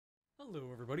Hello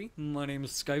everybody, my name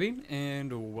is SkaiBean,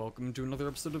 and welcome to another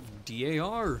episode of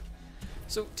DAR.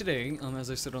 So today, as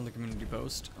I said on the community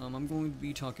post, I'm going to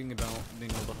be talking about,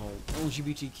 the whole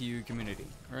LGBTQ community,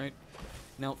 alright?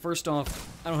 Now, first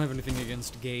off, I don't have anything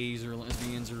against gays or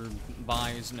lesbians or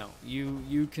bis, no.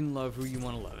 You can love who you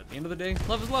want to love. At the end of the day,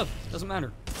 love is love, doesn't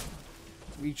matter.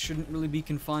 We shouldn't really be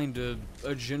confined to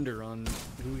a gender on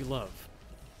who we love.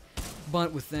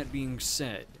 But with that being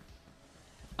said,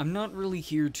 I'm not really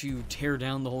here to tear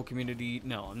down the whole community.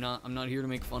 No, I'm not here to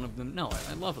make fun of them. No,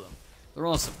 I love them. They're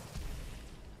awesome.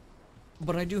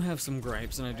 But I do have some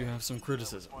gripes and I do have some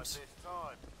criticisms.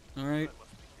 Alright?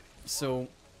 So,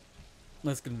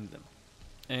 let's get into them.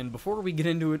 And before we get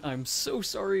into it, I'm so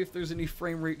sorry if there's any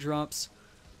frame rate drops.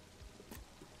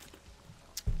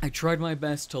 I tried my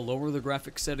best to lower the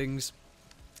graphic settings,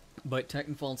 but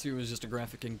Titanfall 2 is just a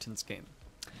graphic intense game.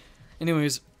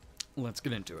 Anyways, let's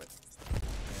get into it.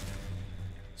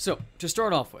 So, to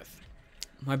start off with,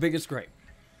 my biggest gripe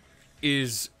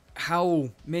is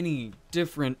how many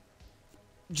different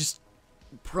just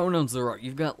pronouns there are.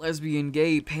 You've got lesbian,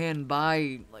 gay, pan,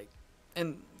 bi, like,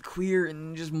 and queer,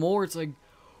 and just more. It's like,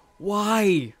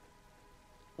 why?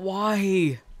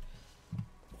 Why?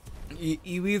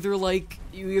 You either like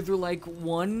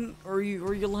one or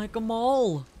you like them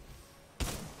all.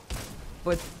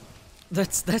 But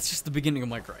that's just the beginning of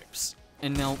my gripes.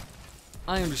 And now,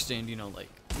 I understand, like,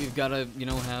 you've gotta,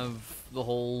 have the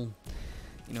whole,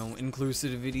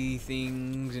 inclusivity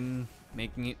things and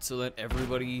making it so that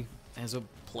everybody has a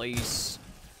place.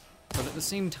 But at the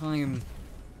same time,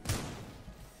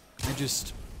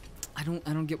 I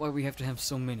don't get why we have to have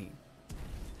so many.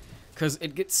 'Cause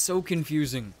it gets so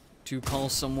confusing to call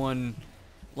someone,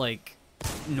 like,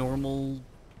 normal,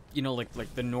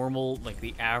 like the normal, like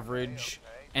the average,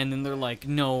 and then they're like,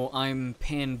 no, I'm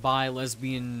pan, bi,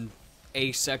 lesbian,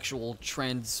 asexual,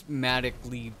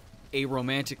 transmatically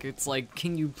aromantic. It's like,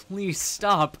 can you please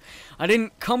stop? I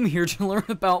didn't come here to learn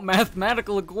about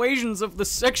mathematical equations of the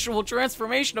sexual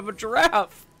transformation of a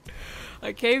giraffe.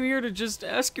 I came here to just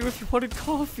ask you if you wanted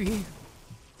coffee.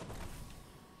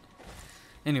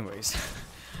 Anyways,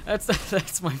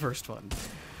 that's my first one.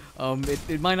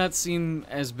 It might not seem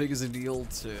as big as a deal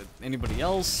to anybody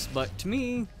else, but to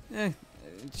me,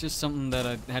 it's just something that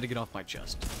I had to get off my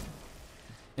chest.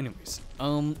 Anyways,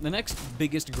 the next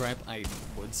biggest gripe I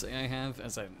would say I have,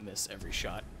 as I miss every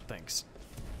shot, thanks,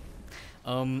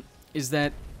 is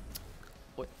that,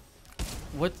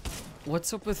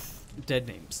 what's up with dead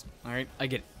names, alright? I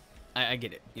get it. I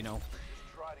get it,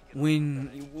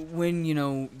 When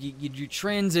you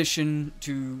transition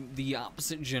to the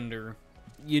opposite gender,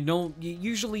 you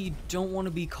usually don't want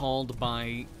to be called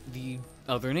by the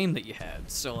other name that you had.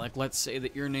 So, like, let's say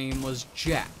that your name was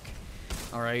Jack,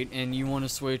 alright, and you want to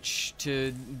switch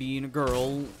to being a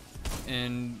girl,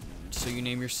 and so you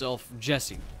name yourself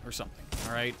Jessie or something,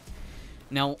 alright?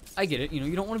 Now, I get it,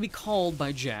 you don't want to be called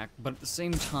by Jack, but at the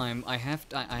same time, I have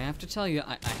to tell you,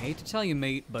 I hate to tell you,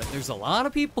 mate, but there's a lot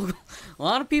of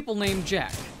people named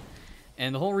Jack.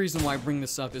 And the whole reason why I bring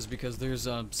this up is because there's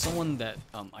someone that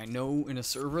I know in a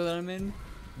server that I'm in,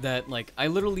 that, like, I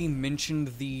literally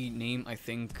mentioned the name, I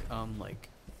think, like,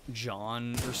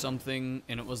 John or something,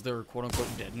 and it was their quote-unquote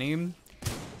dead name,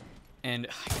 and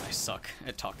I suck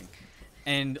at talking.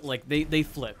 And, like, they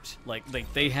flipped. Like,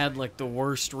 they had, like, the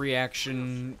worst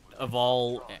reaction of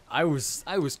all. I was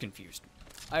confused.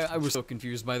 I was so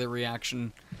confused by their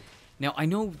reaction. Now, I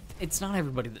know it's not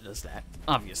everybody that does that,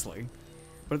 obviously.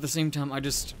 But at the same time, I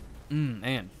just,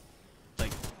 man.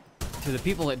 Like, to the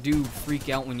people that do freak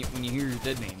out when you hear your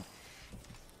dead name,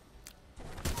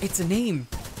 it's a name.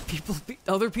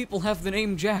 Other people have the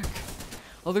name Jack.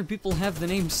 Other people have the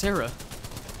name Sarah.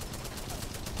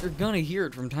 They're gonna hear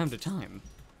it from time to time.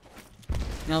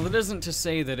 Now, that isn't to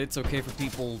say that it's okay for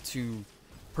people to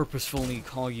purposefully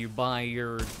call you by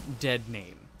your dead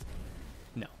name.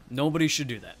 No, nobody should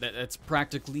do that. That's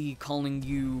practically calling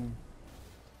you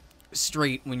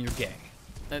straight when you're gay.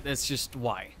 That's just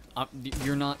why.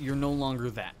 You're no longer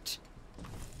that.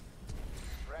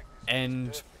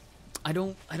 And I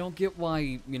don't get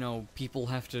why, people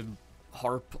have to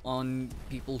harp on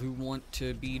people who want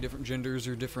to be different genders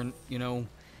or different,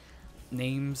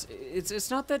 names. It's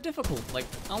not that difficult. Like,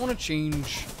 I want to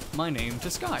change my name to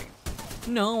Sky.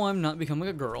 No, I'm not becoming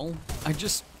a girl. I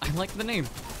like the name.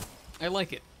 I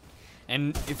like it.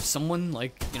 And if someone,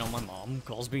 like, my mom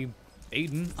calls me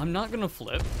Aiden, I'm not gonna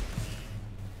flip.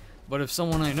 But if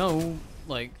someone I know,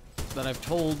 like, that I've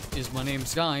told is my name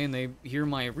Sky, and they hear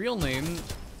my real name,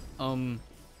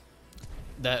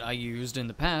 that I used in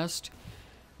the past,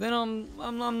 then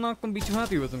I'm not gonna be too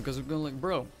happy with them, because I'm gonna like,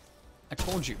 bro, I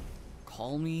told you.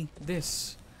 call me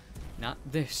this, not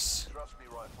this.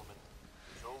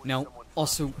 Now,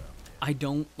 also, I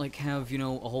don't, like, have, you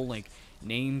know, a whole, like,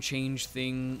 name change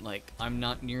thing. Like, I'm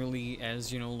not nearly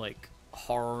as, you know, like,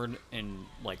 hard and,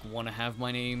 like, want to have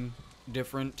my name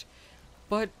different.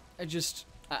 But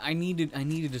I needed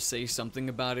to say something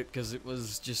about it, because it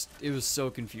was so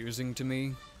confusing to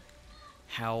me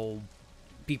how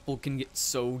people can get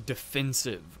so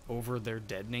defensive over their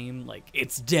dead name. Like,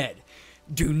 it's dead,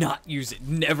 do not use it,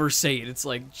 never say it. It's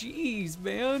like, jeez,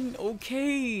 man,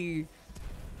 okay.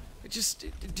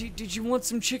 Did you want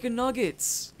some chicken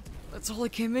nuggets? That's all I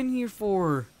came in here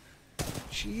for.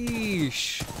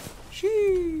 Sheesh.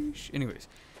 Sheesh. Anyways,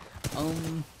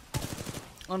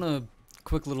 on a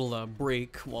quick little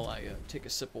break while I take a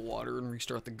sip of water and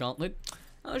restart the gauntlet,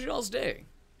 how's y'all's day?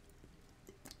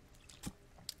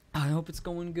 I hope it's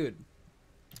going good.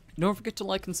 Don't forget to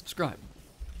like and subscribe.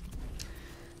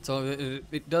 So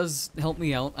it does help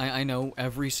me out. I know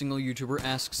every single YouTuber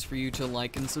asks for you to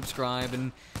like and subscribe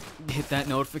and hit that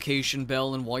notification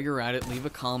bell, and while you're at it, leave a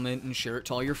comment and share it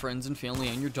to all your friends and family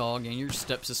and your dog and your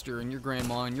stepsister and your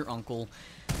grandma and your uncle.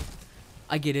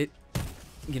 I get it.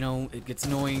 You know, it gets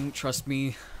annoying, trust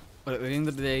me, but at the end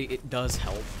of the day, it does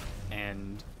help.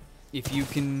 And if you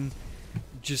can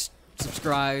just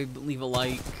subscribe, leave a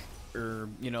like, or,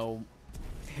 you know,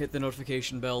 hit the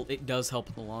notification bell, it does help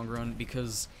in the long run,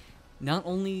 because not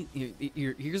only,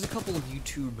 here's a couple of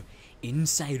YouTube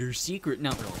insider secret,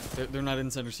 not really, they're not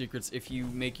insider secrets. If you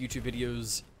make YouTube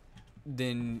videos,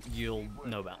 then you'll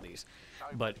know about these.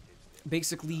 But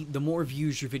basically, the more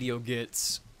views your video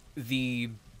gets, the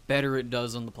better it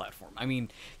does on the platform. I mean,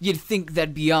 you'd think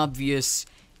that'd be obvious.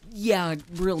 Yeah, it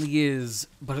really is,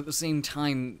 but at the same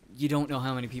time, you don't know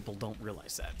how many people don't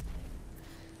realize that.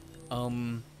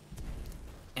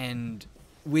 And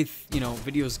with, you know,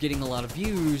 videos getting a lot of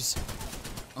views,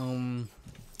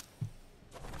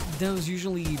 those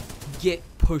usually get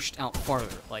pushed out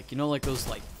farther. Like, you know, like those,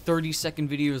 like, 30-second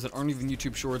videos that aren't even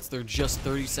YouTube Shorts, they're just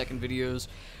 30-second videos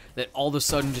that all of a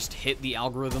sudden just hit the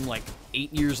algorithm, like,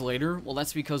 8 years later. Well,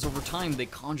 that's because over time they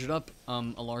conjured up a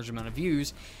large amount of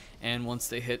views, and once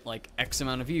they hit, like, X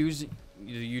amount of views,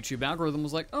 the YouTube algorithm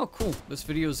was like, oh, cool, this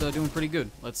video's doing pretty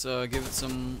good. Let's give it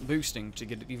some boosting to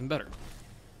get it even better.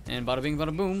 And bada bing,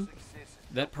 bada boom,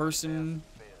 that person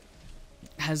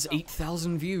has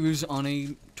 8,000 views on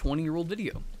a 20-year-old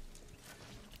video.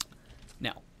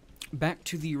 Now, back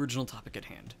to the original topic at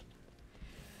hand.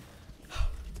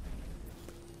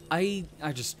 I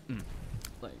just,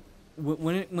 like,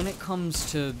 when it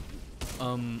comes to,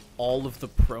 all of the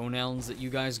pronouns that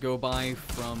you guys go by,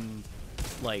 from,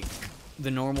 like, the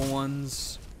normal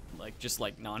ones, like, just,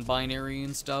 like, non-binary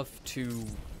and stuff, to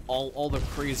all the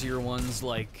crazier ones,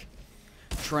 like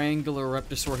triangular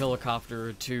reptosaur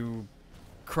helicopter to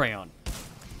crayon.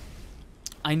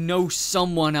 I know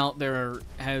someone out there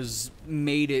has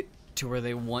made it to where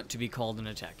they want to be called an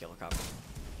attack helicopter.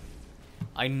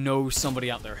 I know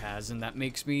somebody out there has, and that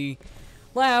makes me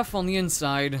laugh on the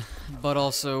inside, but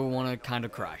also want to kind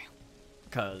of cry.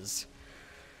 'Cause,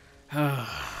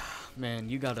 man,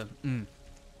 you gotta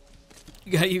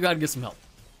get some help.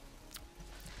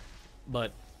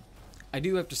 But I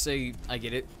do have to say, I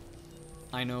get it.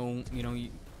 I know, you know,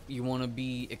 you want to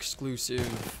be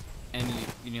exclusive, and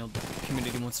you know, the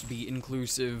community wants to be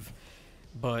inclusive,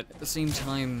 but at the same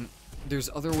time, there's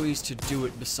other ways to do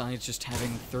it besides just having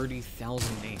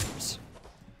 30,000 names.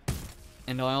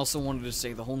 And I also wanted to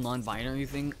say the whole non-binary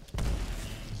thing.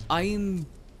 I'm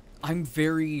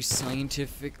very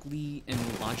scientifically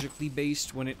and logically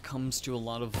based when it comes to a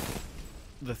lot of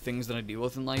the things that I deal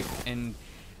with in life, and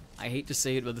I hate to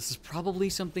say it, but this is probably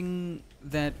something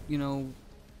that, you know,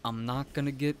 I'm not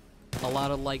gonna get a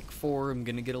lot of like for, I'm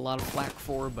gonna get a lot of flack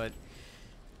for, but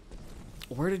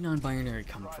where did non-binary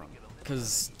come from?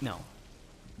 Because, no.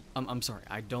 I'm sorry,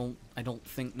 I don't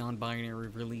think non-binary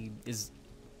really is,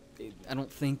 I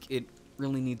don't think it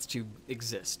really needs to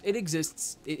exist. It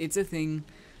exists, it's a thing,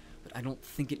 but I don't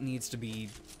think it needs to be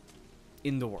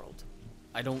in the world.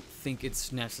 I don't think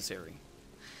it's necessary.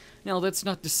 Now, that's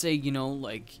not to say, you know,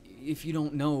 like, if you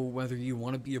don't know whether you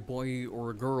want to be a boy or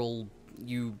a girl,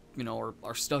 you know,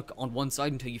 are stuck on one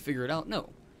side until you figure it out. No.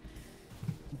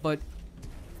 But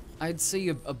I'd say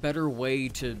a better way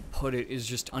to put it is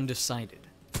just undecided.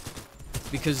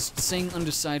 Because saying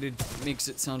undecided makes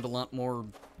it sound a lot more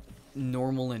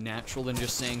normal and natural than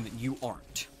just saying that you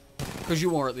aren't. Because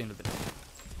you are at the end of the day.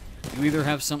 You either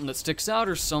have something that sticks out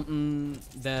or something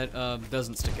that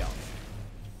doesn't stick out.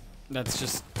 That's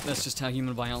just how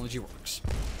human biology works.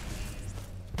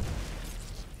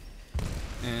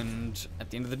 And at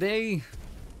the end of the day,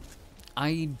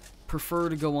 I prefer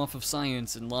to go off of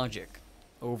science and logic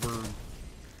over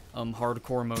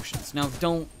hardcore emotions. Now,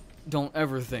 don't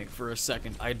ever think for a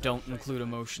second I don't include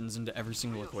emotions into every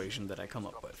single equation that I come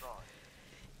up with.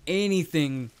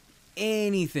 Anything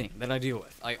that I deal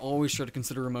with, I always try to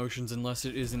consider emotions unless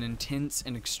it is an intense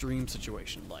and extreme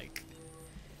situation, like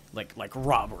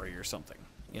robbery or something,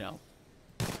 you know.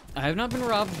 I have not been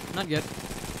robbed, not yet.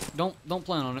 Don't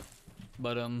plan on it,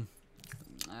 but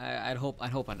I hope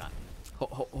I not.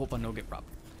 Hope I don't get robbed.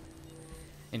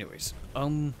 Anyways,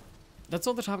 that's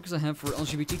all the topics I have for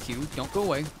LGBTQ. Don't go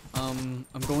away. I'm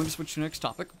going to switch to the next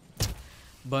topic.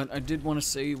 But I did want to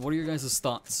say, what are your guys'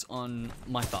 thoughts on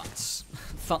my thoughts?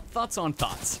 Thoughts on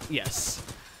thoughts, yes.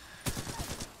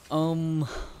 I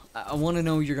want to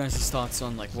know your guys' thoughts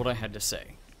on, like, what I had to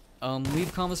say.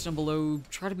 Leave comments down below.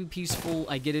 Try to be peaceful.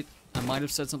 I get it. I might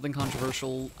have said something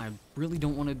controversial. I really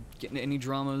don't want to get into any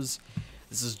dramas.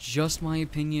 This is just my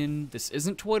opinion. This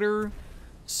isn't Twitter,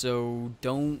 so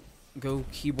don't go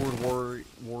keyboard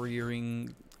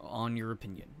warrioring on your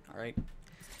opinion, alright?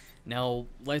 Now,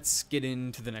 let's get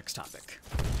into the next topic.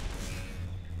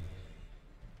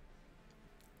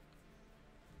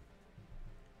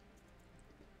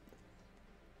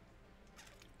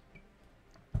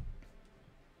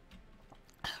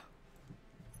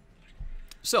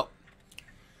 So,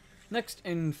 next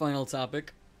and final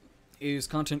topic is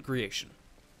content creation.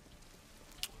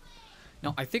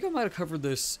 Now, I think I might have covered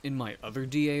this in my other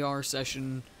DAR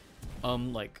session,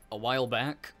 like, a while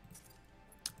back,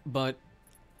 but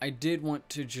I did want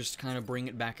to just kind of bring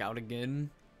it back out again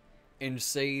and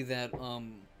say that,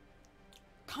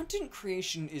 content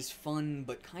creation is fun,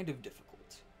 but kind of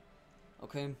difficult,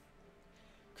 okay?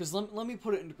 Because let me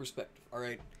put it into perspective,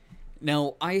 alright?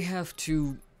 Now, I have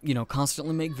to, you know,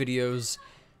 constantly make videos,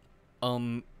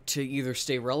 to either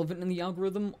stay relevant in the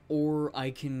algorithm, or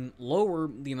I can lower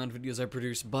the amount of videos I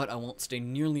produce, but I won't stay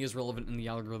nearly as relevant in the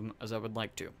algorithm as I would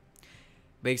like to.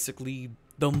 Basically,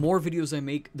 the more videos I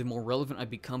make, the more relevant I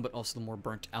become, but also the more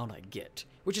burnt out I get.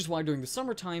 Which is why during the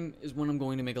summertime is when I'm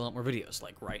going to make a lot more videos,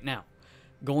 like right now.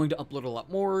 Going to upload a lot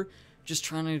more, just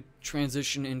trying to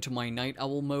transition into my night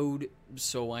owl mode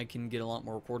so I can get a lot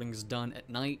more recordings done at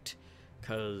night,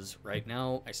 because right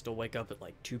now I still wake up at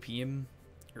like 2 p.m.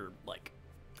 or like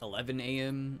 11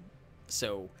 a.m.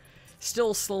 So,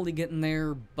 still slowly getting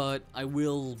there, but I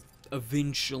will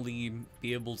eventually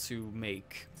be able to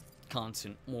make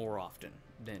content more often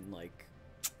than, like,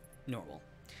 normal.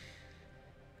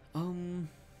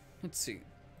 Let's see.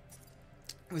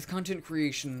 With content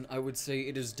creation, I would say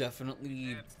it is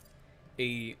definitely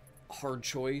a hard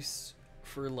choice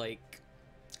for, like,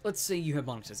 let's say you have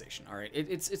monetization, alright?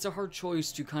 It's a hard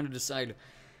choice to kind of decide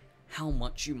how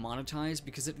much you monetize,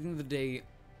 because at the end of the day,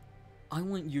 I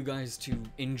want you guys to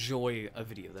enjoy a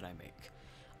video that I make.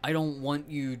 I don't want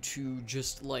you to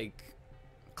just, like,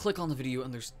 click on the video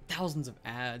and there's thousands of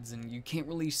ads and you can't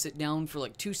really sit down for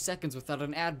like 2 seconds without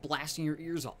an ad blasting your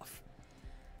ears off.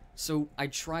 So I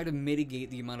try to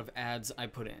mitigate the amount of ads I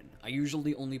put in. I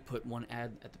usually only put one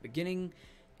ad at the beginning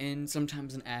and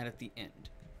sometimes an ad at the end.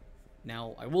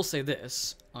 Now, I will say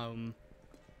this, I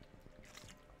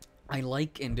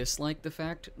like and dislike the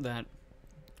fact that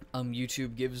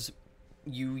YouTube gives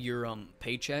you your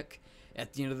paycheck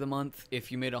at the end of the month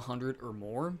if you made 100 or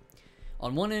more.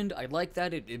 On one end, I like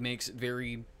that. It makes it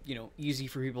very, you know, easy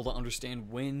for people to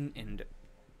understand when and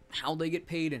how they get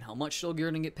paid and how much they're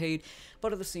going to get paid.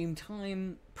 But at the same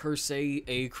time, per se,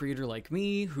 a creator like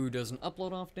me who doesn't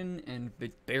upload often and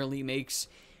barely makes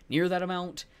near that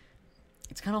amount,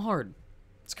 it's kind of hard.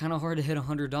 It's kind of hard to hit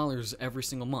 $100 every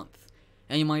single month.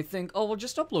 And you might think, oh, well,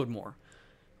 just upload more.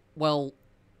 Well,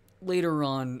 later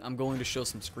on, I'm going to show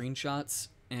some screenshots,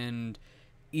 and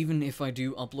even if I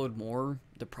do upload more,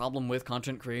 the problem with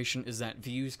content creation is that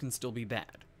views can still be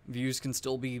bad. Views can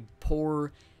still be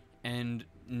poor, and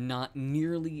not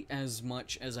nearly as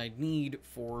much as I need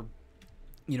for,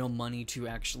 you know, money to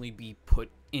actually be put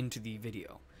into the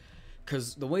video.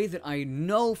 Because the way that I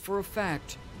know for a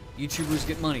fact YouTubers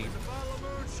get money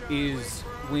is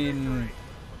when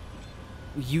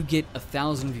you get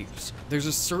 1,000 views. There's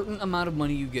a certain amount of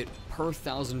money you get per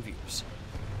 1,000 views.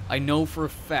 I know for a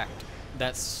fact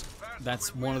that's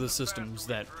one of the systems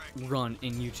that run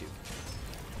in YouTube.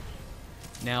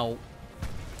 Now,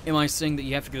 am I saying that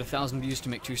you have to get 1,000 views to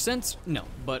make 2 cents? No,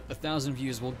 but 1,000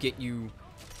 views will get you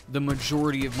the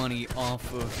majority of money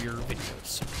off of your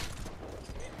videos.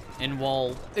 And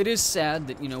while it is sad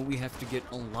that, you know, we have to get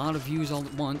a lot of views all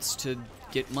at once to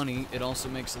get money, it also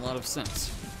makes a lot of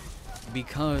sense.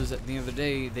 Because at the end of the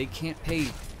day, they can't pay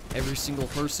every single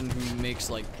person who makes,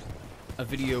 like, a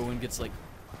video and gets, like,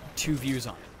 2 views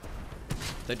on it.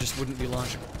 That just wouldn't be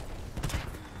logical.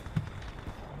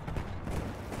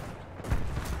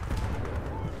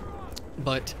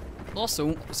 But also,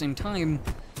 at the same time,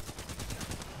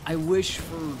 I wish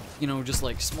for, you know, just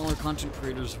like smaller content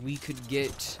creators, we could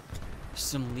get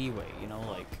some leeway, you know,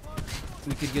 like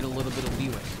we could get a little bit of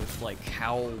leeway with like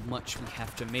how much we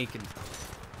have to make and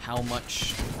how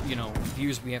much, you know,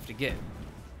 views we have to get.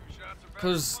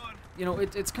 Because, you know,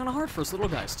 it's kind of hard for us little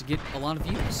guys to get a lot of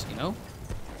views, you know?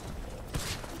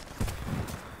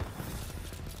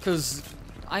 Because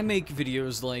I make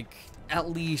videos like,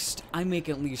 I make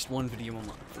at least one video a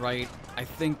month, right? I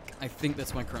think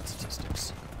that's my current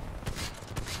statistics.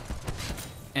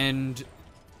 And,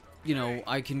 you know,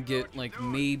 I can get, like,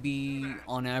 maybe,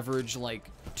 on average, like,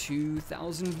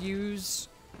 2,000 views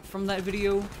from that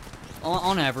video.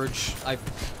 On average. I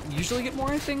usually get more,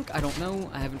 I think. I don't know.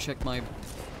 I haven't checked my,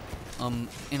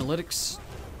 analytics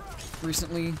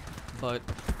recently, but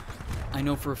I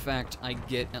know for a fact I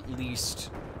get at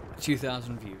least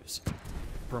 2,000 views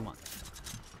per month.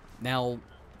 Now,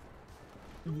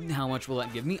 how much will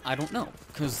that give me? I don't know,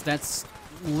 because that's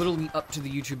literally up to the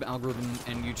YouTube algorithm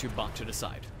and YouTube bot to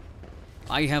decide.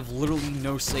 I have literally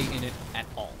no say in it at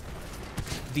all.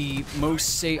 The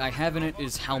most say I have in it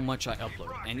is how much I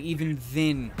upload, and even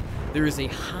then, there is a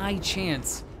high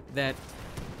chance that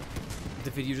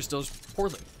the video just does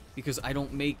poorly, because I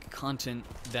don't make content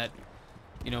that,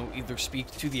 you know, either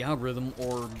speaks to the algorithm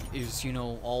or is, you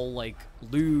know, all, like,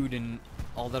 lewd and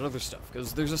all that other stuff.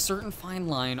 Because there's a certain fine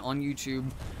line on YouTube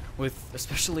with,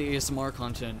 especially ASMR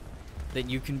content, that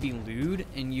you can be lewd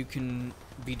and you can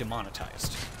be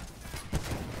demonetized.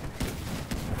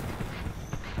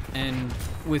 And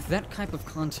with that type of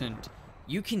content,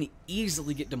 you can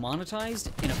easily get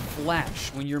demonetized in a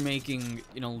flash when you're making,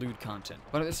 you know, lewd content.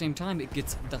 But at the same time, it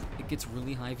gets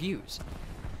really high views.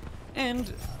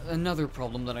 And another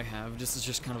problem that I have, this is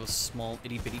just kind of a small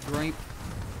itty-bitty gripe,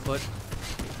 but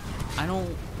I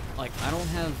don't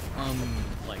have,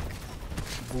 like,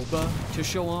 booba to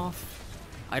show off.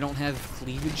 I don't have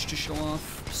cleavage to show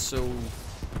off, so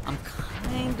I'm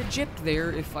kinda gypped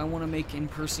there if I want to make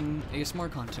in-person ASMR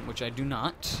content, which I do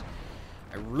not.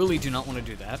 I really do not want to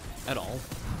do that at all.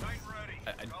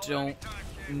 I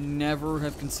never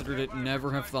have considered it,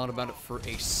 never have thought about it for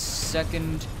a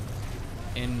second,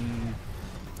 and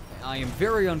I am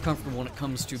very uncomfortable when it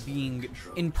comes to being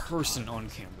in person on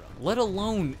camera, let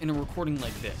alone in a recording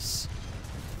like this.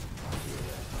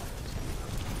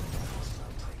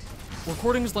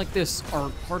 Recordings like this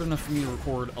are hard enough for me to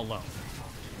record alone.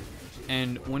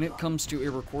 And when it comes to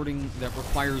a recording that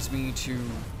requires me to,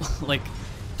 like,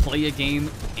 play a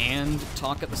game and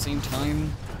talk at the same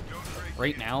time,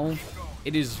 right now,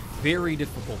 it is very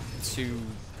difficult to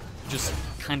just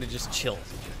kind of just chill.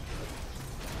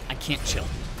 I can't chill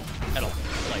at all.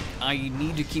 Like, I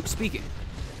need to keep speaking,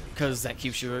 because that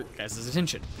keeps your guys'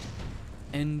 attention.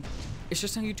 And it's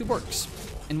just how YouTube works.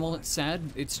 And while it's sad,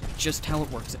 it's just how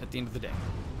it works at the end of the day.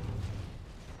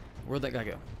 Where'd that guy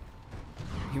go?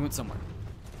 He went somewhere.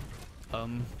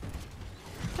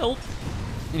 Help!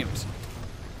 Anyways.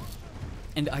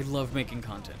 And I love making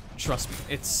content. Trust me,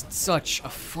 it's such a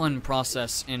fun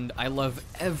process, and I love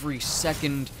every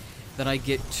second that I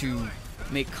get to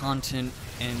make content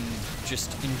and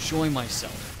just enjoy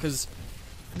myself, because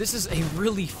this is a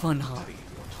really fun hobby,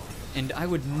 and I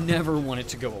would never want it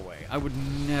to go away. I would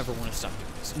never want to stop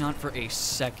doing this, not for a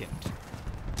second.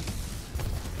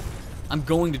 I'm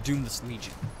going to doom this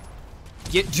Legion.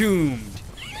 Get doomed!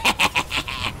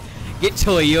 Get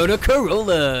Toyota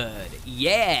Corolla'd!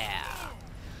 Yeah!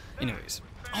 Anyways.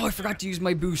 Oh, I forgot to use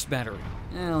my boost battery.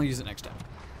 I'll use it next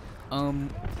time.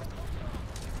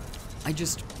 I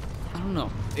don't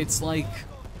know. It's like,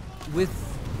 with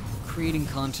creating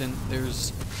content,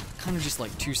 there's kind of just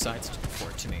like two sides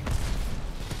for it to me.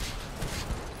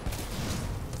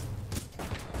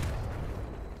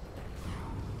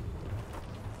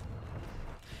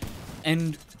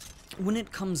 And when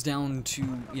it comes down to,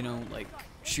 you know, like,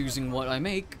 choosing what I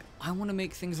make, I want to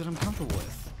make things that I'm comfortable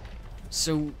with.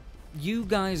 So, you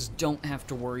guys don't have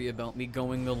to worry about me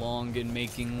going along and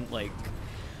making, like,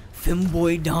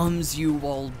 femboy doms you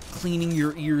while cleaning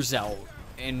your ears out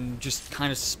and just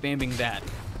kind of spamming that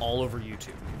all over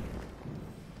YouTube.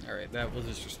 Alright, that was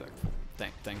disrespectful.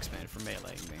 Thanks, man, for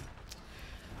meleeing me.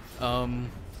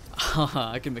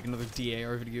 Haha, I can make another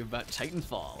DAR video about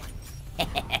Titanfall.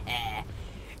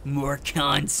 More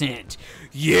content!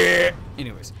 Yeah!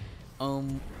 Anyways, I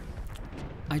don't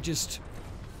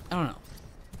know.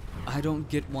 I don't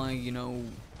get why, you know,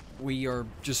 we are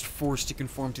just forced to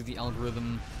conform to the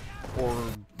algorithm, or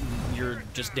you're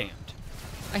just damned.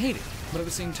 I hate it, but at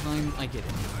the same time, I get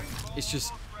it. It's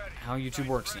just how YouTube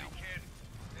works now.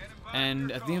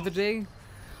 And at the end of the day,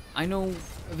 I know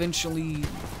eventually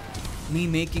me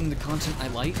making the content I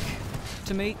like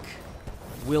to make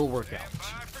will work out.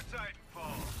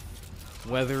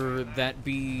 Whether that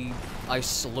be I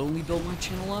slowly build my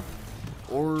channel up,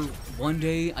 or one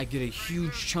day I get a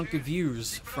huge chunk of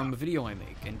views from a video I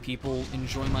make, and people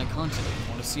enjoy my content and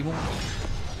want to see more.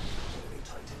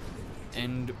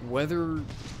 And whether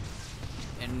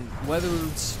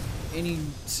it's any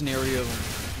scenario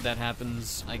that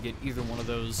happens, I get either one of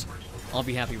those, I'll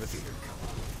be happy with either.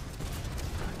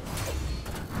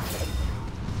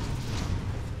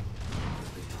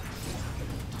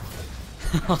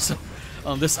 Also,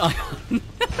 this ion.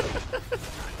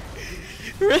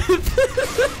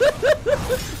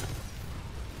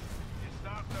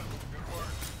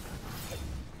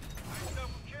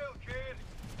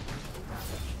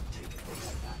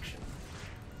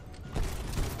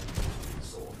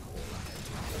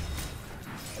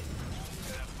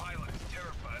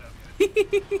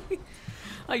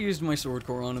 I used my sword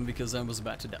core on him because I was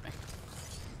about to die.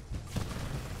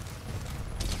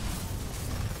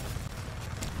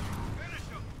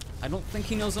 I don't think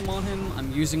he knows I'm on him.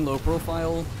 I'm using low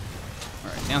profile.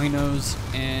 Alright, now he knows,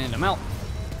 and I'm out.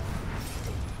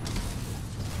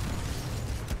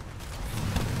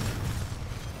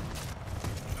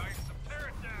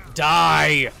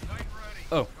 Die!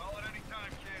 Oh.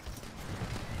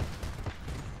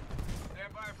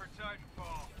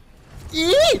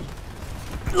 Eee!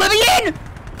 Let me in!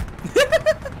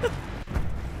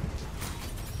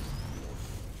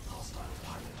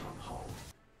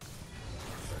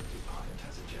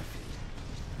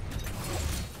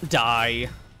 Die.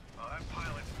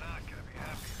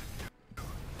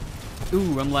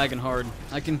 Ooh, I'm lagging hard.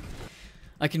 I can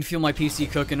feel my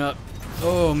PC cooking up.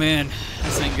 Oh man,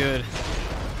 this ain't good.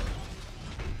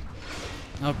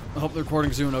 I hope the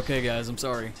recording's doing okay, guys. I'm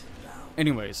sorry.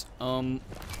 Anyways,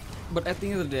 but at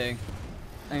the end of the day,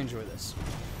 I enjoy this.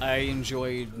 I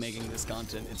enjoyed making this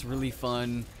content. It's really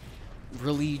fun,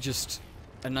 really just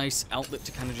a nice outlet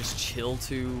to kind of just chill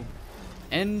to,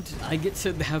 and I get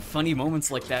to have funny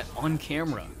moments like that on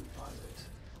camera.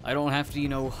 I don't have to, you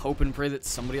know, hope and pray that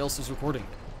somebody else is recording it.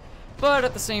 But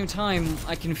at the same time,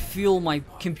 I can feel my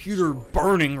computer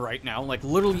burning right now. Like,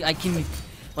 literally, I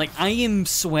am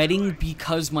sweating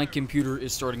because my computer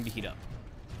is starting to heat up.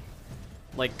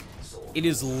 Like, it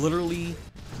is literally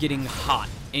getting hot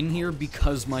in here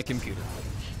because my computer.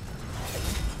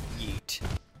 Yeet.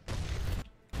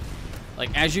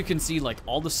 Like, as you can see, like,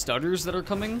 all the stutters that are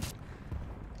coming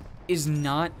is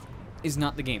not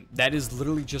the game. That is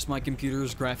literally just my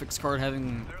computer's graphics card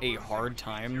having a hard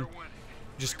time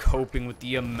just coping with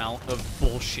the amount of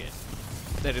bullshit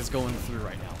that is going through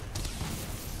right now.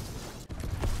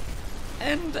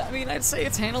 And, I mean, I'd say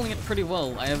it's handling it pretty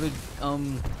well. I have a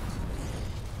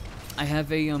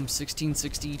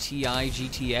 1660 Ti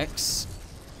GTX.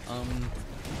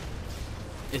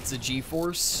 It's a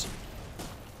GeForce.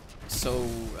 So,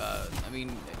 I mean,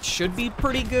 it should be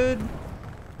pretty good.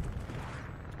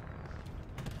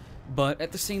 But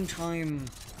at the same time,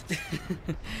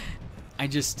 I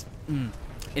just,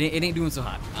 it ain't doing so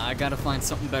hot. I gotta find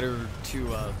something better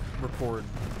to record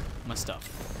my stuff.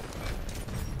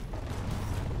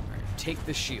 Alright, take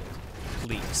the shield,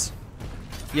 please.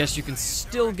 Yes, you can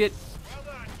still get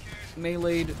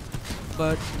meleeed,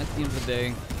 but at the end of the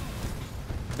day,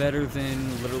 better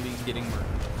than literally getting murdered.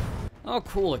 Oh,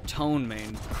 cool, a tone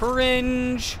main.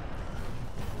 Cringe!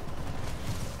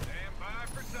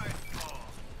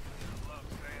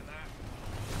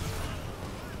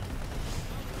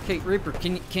 Okay, Reaper,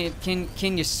 can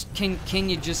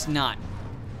you just not?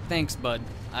 Thanks, bud.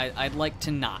 I'd like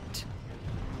to not.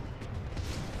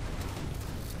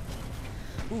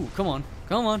 Ooh, come on,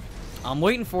 come on. I'm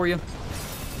waiting for you.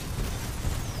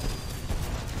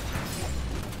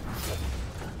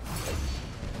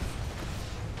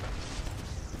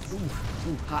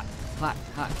 Ooh, hot, hot,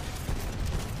 hot.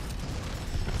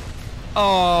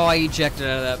 Oh, I ejected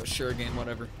out of that, but sure, again,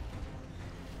 whatever.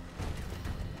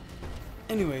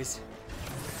 Anyways,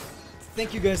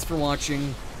 thank you guys for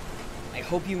watching. I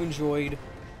hope you enjoyed.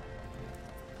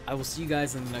 I will see you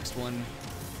guys in the next one.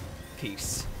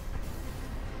 Peace.